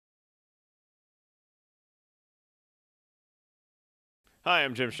Hi,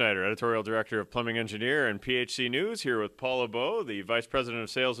 I'm Jim Schneider, Editorial Director of Plumbing Engineer and PHC News, here with Paula Bowe, the Vice President of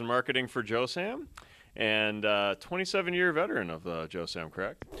Sales and Marketing for Josam, and 27-year veteran of Josam,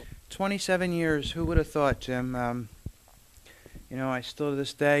 correct? 27 years. Who would have thought, Jim? I still to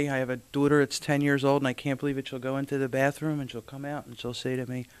this day, I have a daughter that's 10 years old, and I can't believe it. She'll go into the bathroom, and she'll come out, and she'll say to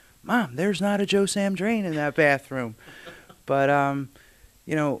me, "Mom, there's not a Josam drain in that bathroom." But,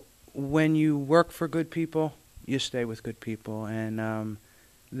 when you work for good people, you stay with good people, and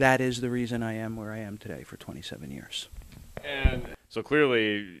that is the reason I am where I am today for 27 years. And so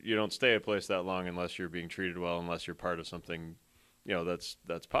clearly, you don't stay at a place that long unless you're being treated well, unless you're part of something,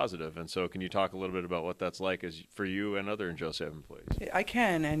 that's positive. And so, can you talk a little bit about what that's like as for you and other Josam employees? I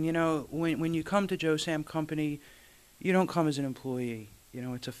can, and when you come to Josam Company, you don't come as an employee.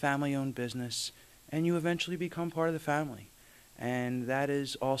 It's a family-owned business, and you eventually become part of the family. And that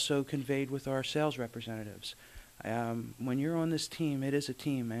is also conveyed with our sales representatives. When you're on this team, it is a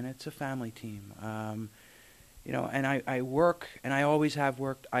team, and it's a family team. And I work, and I always have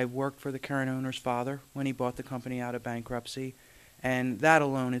worked. I worked for the current owner's father when he bought the company out of bankruptcy. And that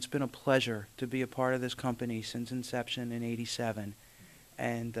alone, it's been a pleasure to be a part of this company since inception in '87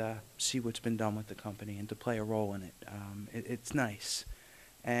 and see what's been done with the company and to play a role in it. It's nice.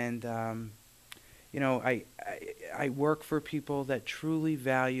 And, I work for people that truly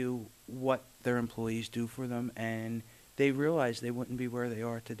value what their employees do for them, and they realize they wouldn't be where they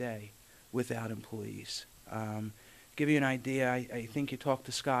are today without employees. Give you an idea, I think you talked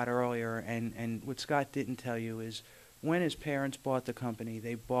to Scott earlier, and what Scott didn't tell you is when his parents bought the company,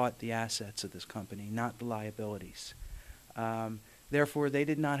 they bought the assets of this company, not the liabilities. Therefore, they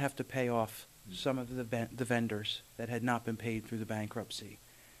did not have to pay off some of the vendors that had not been paid through the bankruptcy.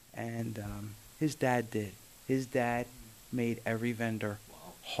 And his dad did. His dad made every vendor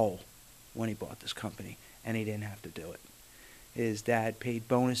whole when he bought this company, and he didn't have to do it. His dad paid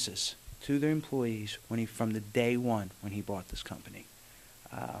bonuses to the employees from the day one when he bought this company.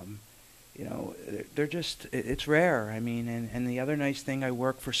 They're just, it's rare. I mean, and the other nice thing, I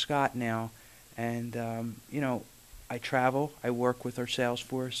work for Scott now, and, I travel, I work with our sales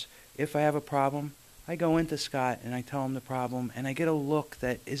force. If I have a problem, I go into Scott and I tell him the problem, and I get a look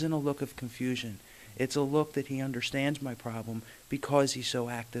that isn't a look of confusion. It's a look that he understands my problem because he's so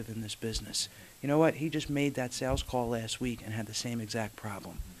active in this business. You know what? He just made that sales call last week and had the same exact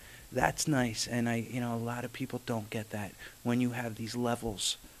problem. That's nice, and a lot of people don't get that when you have these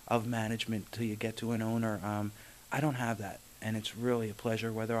levels of management till you get to an owner. I don't have that, and it's really a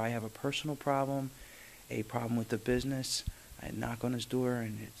pleasure. Whether I have a personal problem, a problem with the business, I knock on his door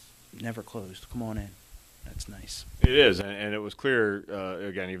and it's never closed. Come on in. That's nice. It is, and it was clear,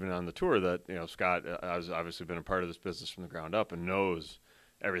 again, even on the tour, that Scott has obviously been a part of this business from the ground up and knows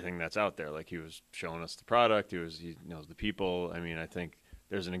everything that's out there. Like, he was showing us the product, he knows the people. I mean, I think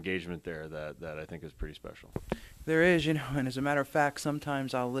there's an engagement there that I think is pretty special. There is, and as a matter of fact,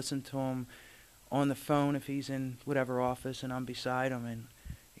 sometimes I'll listen to him on the phone if he's in whatever office and I'm beside him, and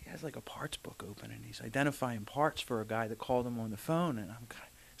he has like a parts book open and he's identifying parts for a guy that called him on the phone, and I'm going,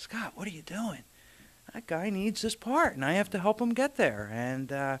 "Scott, what are you doing? That guy needs this part, and I have to help him get there."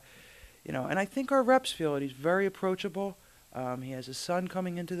 And, and I think our reps feel it. He's very approachable. He has a son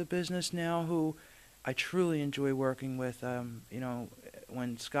coming into the business now who I truly enjoy working with.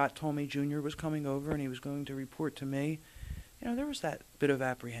 When Scott told me Junior was coming over and he was going to report to me, there was that bit of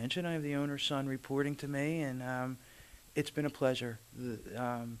apprehension. I have the owner's son reporting to me, and it's been a pleasure.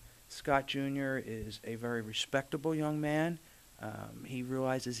 Scott Junior is a very respectable young man. He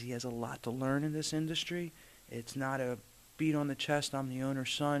realizes he has a lot to learn in this industry. It's not a beat on the chest, "I'm the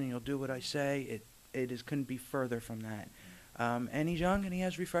owner's son and you'll do what I say." Couldn't be further from that. And he's young and he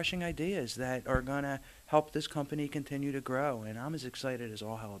has refreshing ideas that are going to help this company continue to grow. And I'm as excited as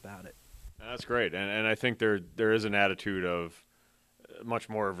all hell about it. That's great. And I think there is an attitude of much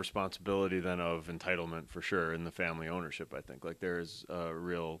more of responsibility than of entitlement, for sure, in the family ownership. I think like there is a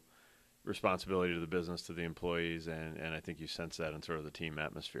real responsibility to the business, to the employees, and I think you sense that in sort of the team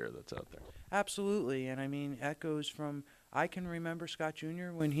atmosphere that's out there. Absolutely. And I mean, that goes from, I can remember Scott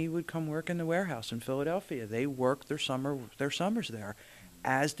Jr. when he would come work in the warehouse in Philadelphia. They worked their summers there,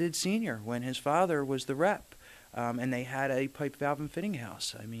 as did Senior when his father was the rep. And they had a pipe, valve, and fitting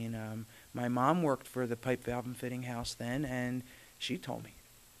house. I mean, my mom worked for the pipe, valve, and fitting house then, and she told me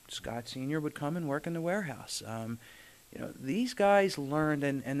Scott Senior would come and work in the warehouse. These guys learned,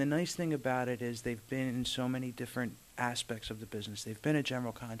 and the nice thing about it is they've been in so many different aspects of the business. They've been a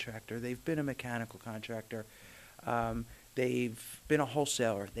general contractor. They've been a mechanical contractor. They've been a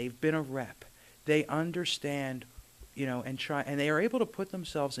wholesaler. They've been a rep. They understand, and they are able to put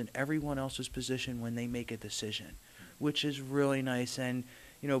themselves in everyone else's position when they make a decision. which is really nice. And,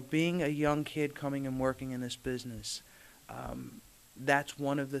 you know, being a young kid coming and working in this business, that's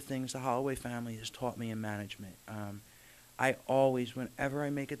one of the things the Holloway family has taught me in management. I always, whenever I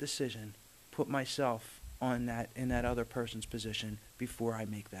make a decision, put myself in that other person's position before I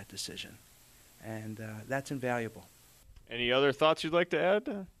make that decision. And that's invaluable. Any other thoughts you'd like to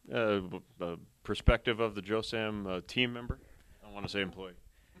add? Perspective of the Josam team member? I don't want to say employee.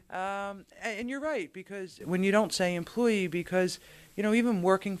 And you're right, because when you don't say employee, because, you know, even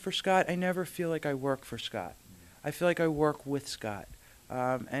working for Scott, I never feel like I work for Scott. I feel like I work with Scott.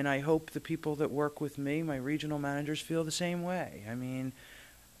 And I hope the people that work with me, my regional managers, feel the same way. I mean,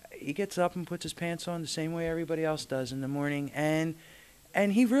 he gets up and puts his pants on the same way everybody else does in the morning, and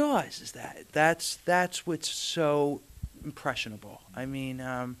he realizes that. That's what's so impressionable. I mean,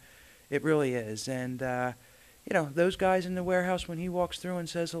 it really is. And you know, those guys in the warehouse, when he walks through and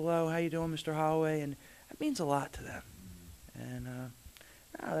says hello, how you doing, Mr. Holloway, and that means a lot to them. And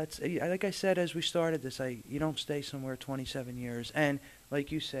no, that's like I said as we started this. You don't stay somewhere 27 years, and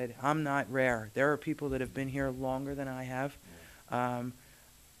like you said, I'm not rare. There are people that have been here longer than I have.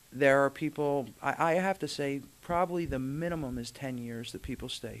 There are people, I have to say, probably the minimum is 10 years that people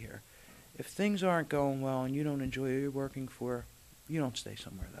stay here. If things aren't going well and you don't enjoy who you're working for, you don't stay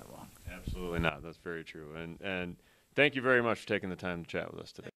somewhere that long. Absolutely not. That's very true. And thank you very much for taking the time to chat with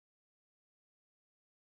us today.